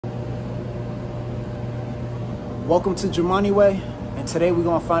Welcome to Jumanne Way, and today we're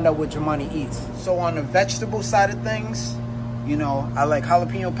gonna find out what Jumanne eats. So on the vegetable side of things, you know, I like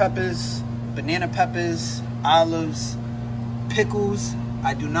jalapeno peppers, banana peppers, olives, pickles.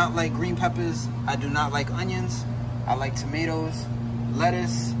 I do not like green peppers. I do not like onions. I like tomatoes,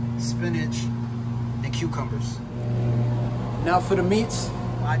 lettuce, spinach, and cucumbers. Now for the meats,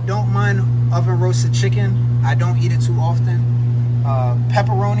 I don't mind oven roasted chicken. I don't eat it too often.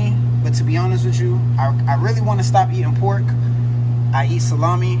 Pepperoni, but to be honest with you, I really want to stop eating pork. I eat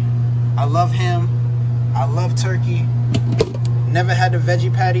salami. I love ham. I love turkey. Never had the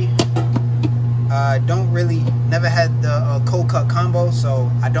veggie patty. Never had the cold cut combo, so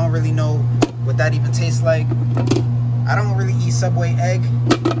I don't really know what that even tastes like. I don't really eat Subway egg.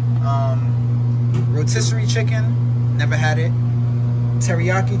 Rotisserie chicken, never had it.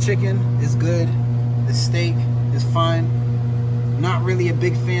 Teriyaki chicken is good. The steak is fine. Not really a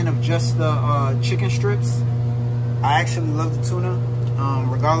big fan of just the chicken strips. I actually love the tuna.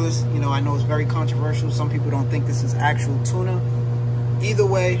 Regardless, you know, I know it's very controversial. Some people don't think this is actual tuna. Either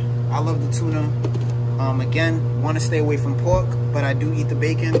way, I love the tuna. Again, want to stay away from pork, but I do eat the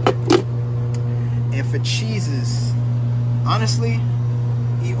bacon. And for cheeses, honestly,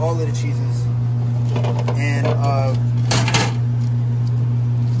 eat all of the cheeses. And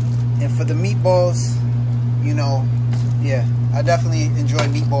for the meatballs, you know, yeah, I definitely enjoy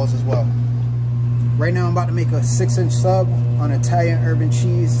meatballs as well. Right now I'm about to make a 6-inch sub on Italian urban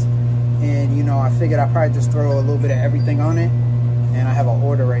cheese. And you know, I figured I'd probably just throw a little bit of everything on it. And I have an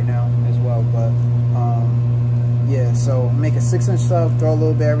order right now as well, but yeah, so make a 6-inch sub, throw a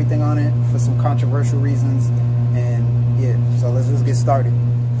little bit of everything on it for some controversial reasons. And yeah, so let's just get started.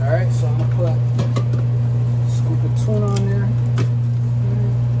 All right, so I'm gonna put a scoop of tuna on there.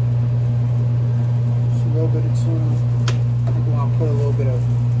 Just a little bit of tuna. I think I'll put a little bit of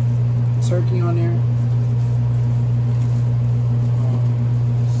turkey on there.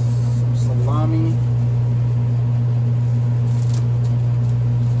 Some salami.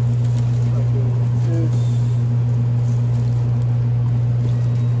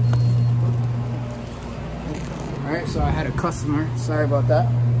 Alright, so I had a customer. Sorry about that.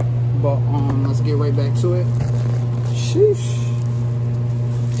 But let's get right back to it. Sheesh.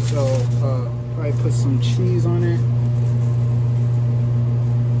 So probably put some cheese on it.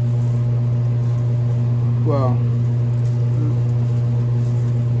 Well,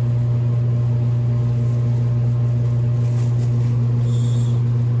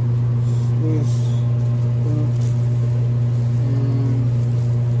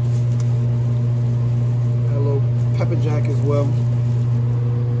 a little pepper jack as well.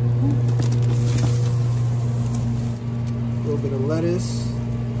 A little bit of lettuce,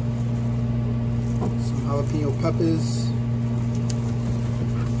 some jalapeno peppers,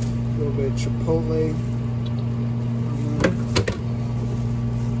 a little bit of chipotle.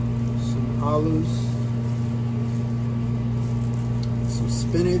 Olives, some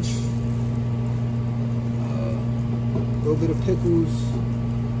spinach, a little bit of pickles.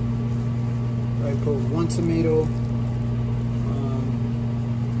 I put 1 tomato,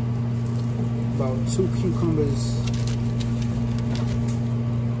 about 2 cucumbers,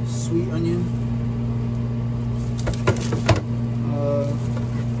 sweet onion,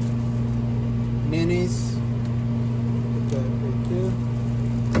 mayonnaise. Put that right there.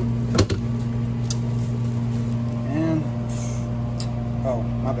 Oh,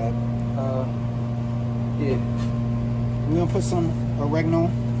 my bad. Yeah. We're gonna put some oregano.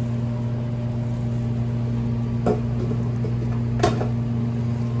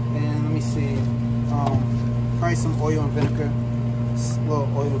 And let me see. Probably some oil and vinegar. Just a little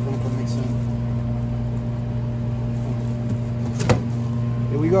oil and vinegar mixing.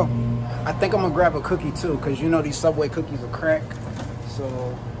 Here we go. I think I'm gonna grab a cookie too, because you know these Subway cookies are crack. So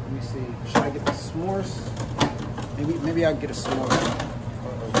let me see. Should I get the s'mores? Maybe I'll get a s'more.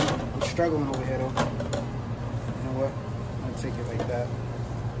 I'm struggling over here though. You know what? I'm gonna take it like that.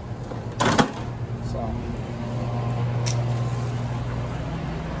 So,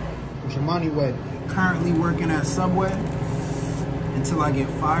 Jumanne Way. Currently working at Subway until I get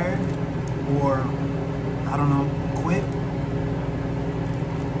fired or, I don't know, quit.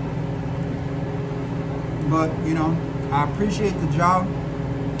 But, you know, I appreciate the job.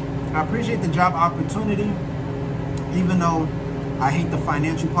 I appreciate the job opportunity, even though I hate the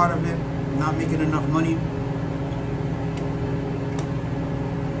financial part of it, not making enough money.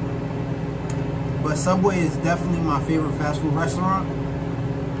 But Subway is definitely my favorite fast food restaurant.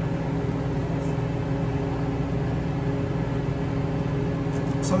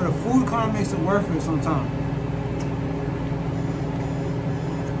 So the food kind of makes it worth it sometimes.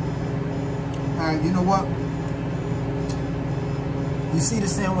 You know what? you see the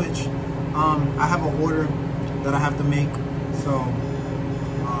sandwich. I have an order that I have to make, so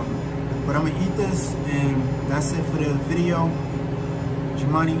but I'm gonna eat this, and that's it for the video.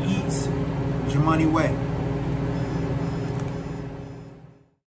 Jumanne Eats, Jumanne Way.